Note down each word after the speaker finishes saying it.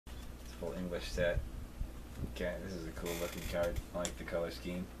full English set. Okay, this is a cool looking card. I like the color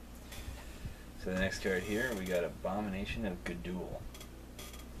scheme. So the next card here, we got Abomination of Gudul.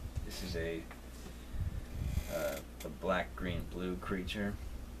 This is a black, green, blue creature.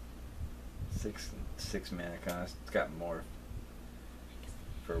 Six mana cost. It's got morph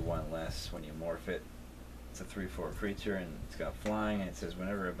for one less when you morph it. It's a 3/4 creature and it's got flying, and it says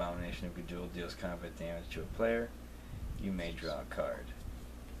whenever Abomination of Gudul deals combat damage to a player, you may draw a card.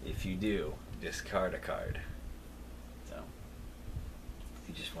 If you do, discard a card. So if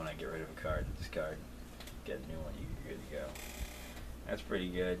you just want to get rid of a card, discard, get a new one, you're good to go. That's pretty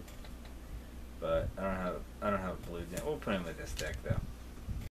good. But I don't have a blue deck. We'll put him with this deck though.